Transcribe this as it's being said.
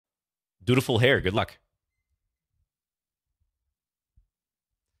Dutiful hair. Good luck.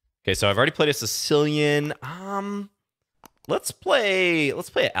 Okay, so I've already played a Sicilian. Let's play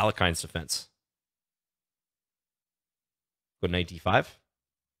Aлекhine's defense. Go knight d5.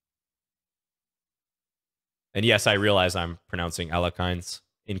 And yes, I realize I'm pronouncing Alekhine's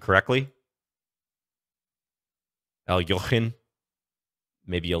incorrectly. Alekhine,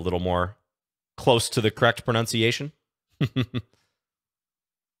 maybe a little more close to the correct pronunciation.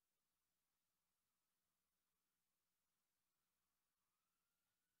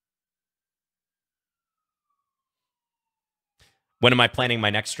 When am I planning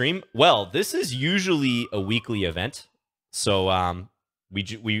my next stream? Well, this is usually a weekly event. So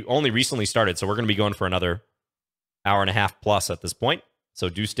we only recently started, so we're going to be going for another hour and a half plus at this point. So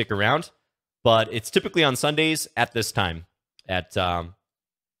do stick around. But it's typically on Sundays at this time, at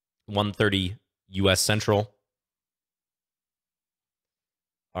 1:30 U.S. Central.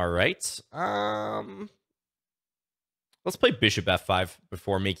 All right. Let's play bishop f5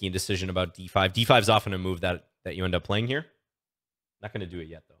 before making a decision about d5. d5 is often a move that you end up playing here. Not going to do it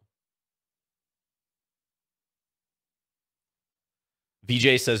yet, though.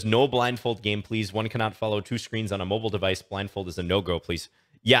 VJ says, no blindfold game, please. One cannot follow two screens on a mobile device. Blindfold is a no-go, please.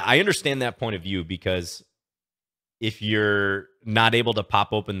 Yeah, I understand that point of view, because if you're not able to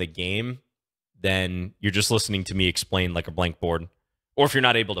pop open the game, then you're just listening to me explain like a blank board. Or if you're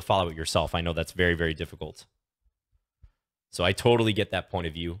not able to follow it yourself, I know that's very, very difficult. So I totally get that point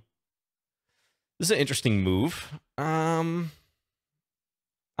of view. This is an interesting move. I'm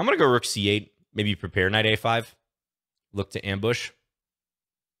going to go rook c8, maybe prepare knight a5, look to ambush.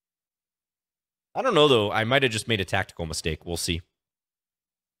 I don't know, though. I might have just made a tactical mistake. We'll see.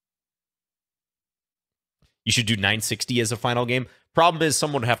 You should do 960 as a final game. Problem is,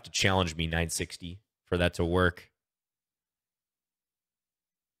 someone would have to challenge me 960 for that to work.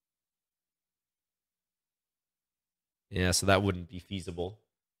 Yeah, so that wouldn't be feasible.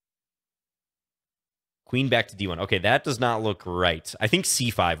 Queen back to d1. Okay, that does not look right. I think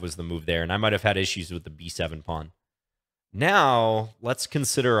c5 was the move there, and I might have had issues with the b7 pawn. Now, let's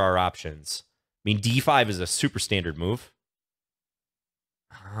consider our options. I mean, d5 is a super standard move.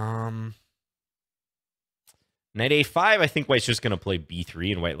 Knight a5, I think White's just going to play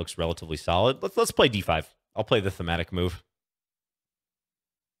b3, and White looks relatively solid. Let's play d5. I'll play the thematic move.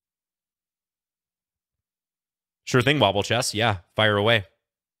 Sure thing, Wobble Chess. Yeah, fire away.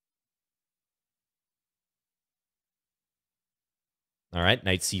 All right,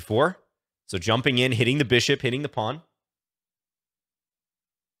 knight c4. So jumping in, hitting the bishop, hitting the pawn.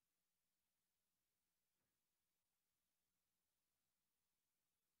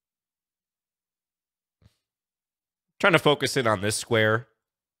 Trying to focus in on this square.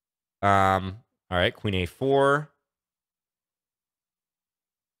 All right, queen a4.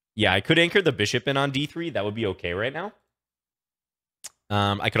 Yeah, I could anchor the bishop in on d3. That would be okay right now.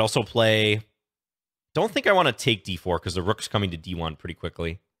 I could also play... Don't think I want to take d4 because the rook's coming to d1 pretty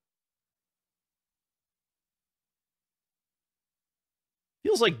quickly.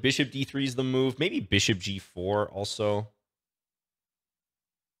 Feels like bishop d3 is the move. Maybe bishop g4 also.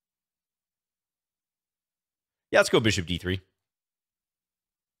 Yeah, let's go bishop d3.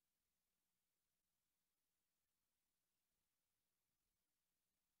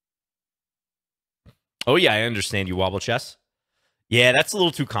 Oh, yeah, I understand you, Wobble Chess. Yeah, that's a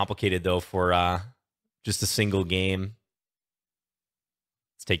little too complicated, though, for just a single game.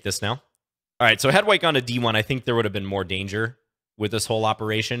 Let's take this now. All right, so had White gone to d1, I think there would have been more danger with this whole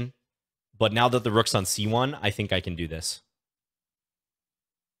operation. But now that the rook's on c1, I think I can do this.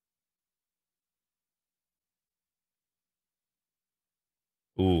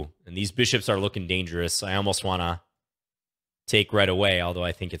 Ooh, and these bishops are looking dangerous. I almost want to take right away, although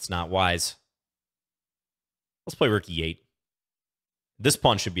I think it's not wise. Let's play rook e8. This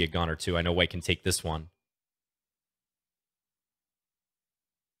pawn should be a goner, too. I know White can take this one.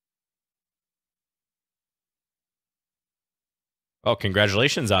 Oh,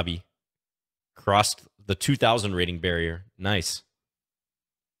 congratulations, Abi. Crossed the 2,000 rating barrier. Nice.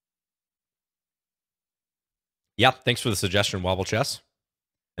 Yeah, thanks for the suggestion, Wobble Chess.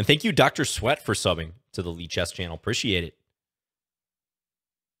 And thank you, Dr. Sweat, for subbing to the Lichess channel. Appreciate it.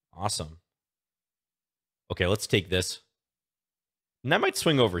 Awesome. Okay, let's take this. And I might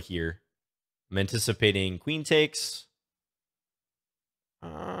swing over here. I'm anticipating queen takes.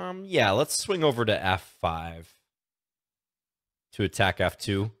 Yeah, let's swing over to f5 to attack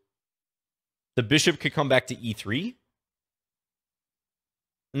f2. The bishop could come back to e3.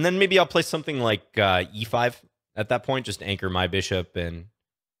 And then maybe I'll play something like e5 at that point. Just anchor my bishop and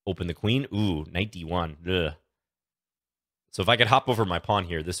open the queen. Ooh, knight d1. Ugh. So if I could hop over my pawn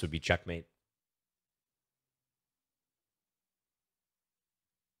here, this would be checkmate.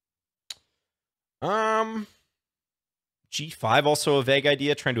 G5 also a vague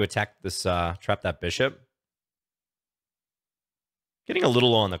idea, trying to attack this, trap that bishop. Getting a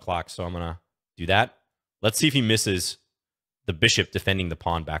little low on the clock, so I'm gonna do that. Let's see if he misses the bishop defending the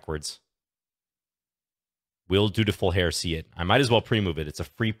pawn backwards. Will Dutiful Hair see it? I might as well pre-move it. It's a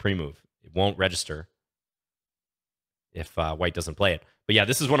free pre-move. It won't register if white doesn't play it. But yeah,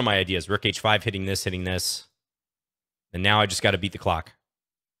 this is one of my ideas. Rook H5, hitting this. And now I just got to beat the clock.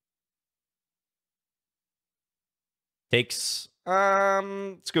 Takes,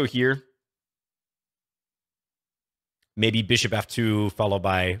 let's go here. Maybe bishop F2 followed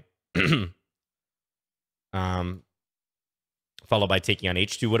by taking on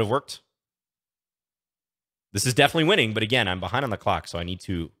H2 would have worked. This is definitely winning, but again, I'm behind on the clock, so I need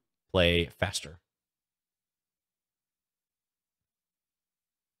to play faster.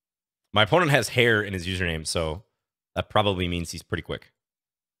 My opponent has hair in his username, so that probably means he's pretty quick.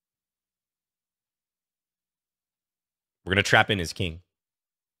 We're going to trap in his king.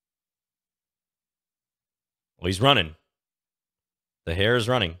 Well, he's running. The hair is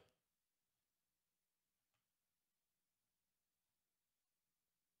running.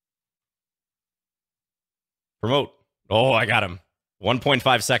 Promote. Oh, I got him.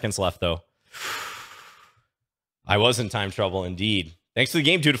 1.5 seconds left, though. I was in time trouble, indeed. Thanks for the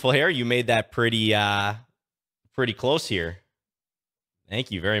game, Dutiful Hair. You made that pretty close here. Thank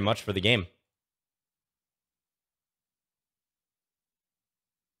you very much for the game.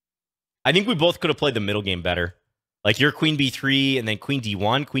 I think we both could have played the middle game better. Like your queen b3 and then queen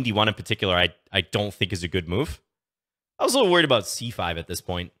d1. Queen d1 in particular, I don't think is a good move. I was a little worried about c5 at this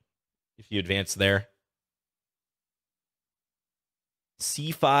point, if you advance there.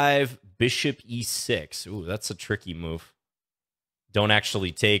 c5, bishop e6. Ooh, that's a tricky move. Don't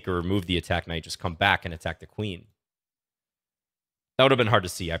actually take or remove the attack knight. Just come back and attack the queen. That would have been hard to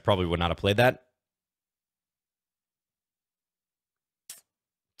see. I probably would not have played that.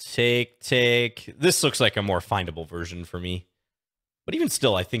 Take. This looks like a more findable version for me. But even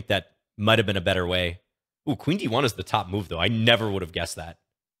still, I think that might have been a better way. Ooh, queen d1 is the top move, though. I never would have guessed that.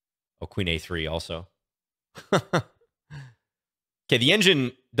 Oh, queen a3 also. Okay, the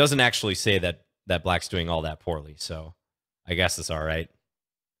engine doesn't actually say that black's doing all that poorly, so I guess it's all right.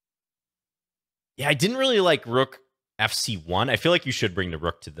 Yeah, I didn't really like rook fc1. I feel like you should bring the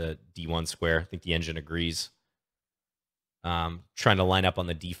rook to the d1 square. I think the engine agrees. Trying to line up on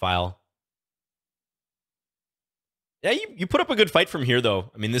the d file. Yeah, you put up a good fight from here,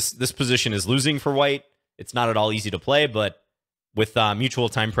 though. I mean, this position is losing for white. It's not at all easy to play, but with mutual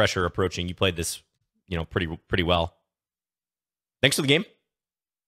time pressure approaching, you played this, pretty well. Thanks for the game.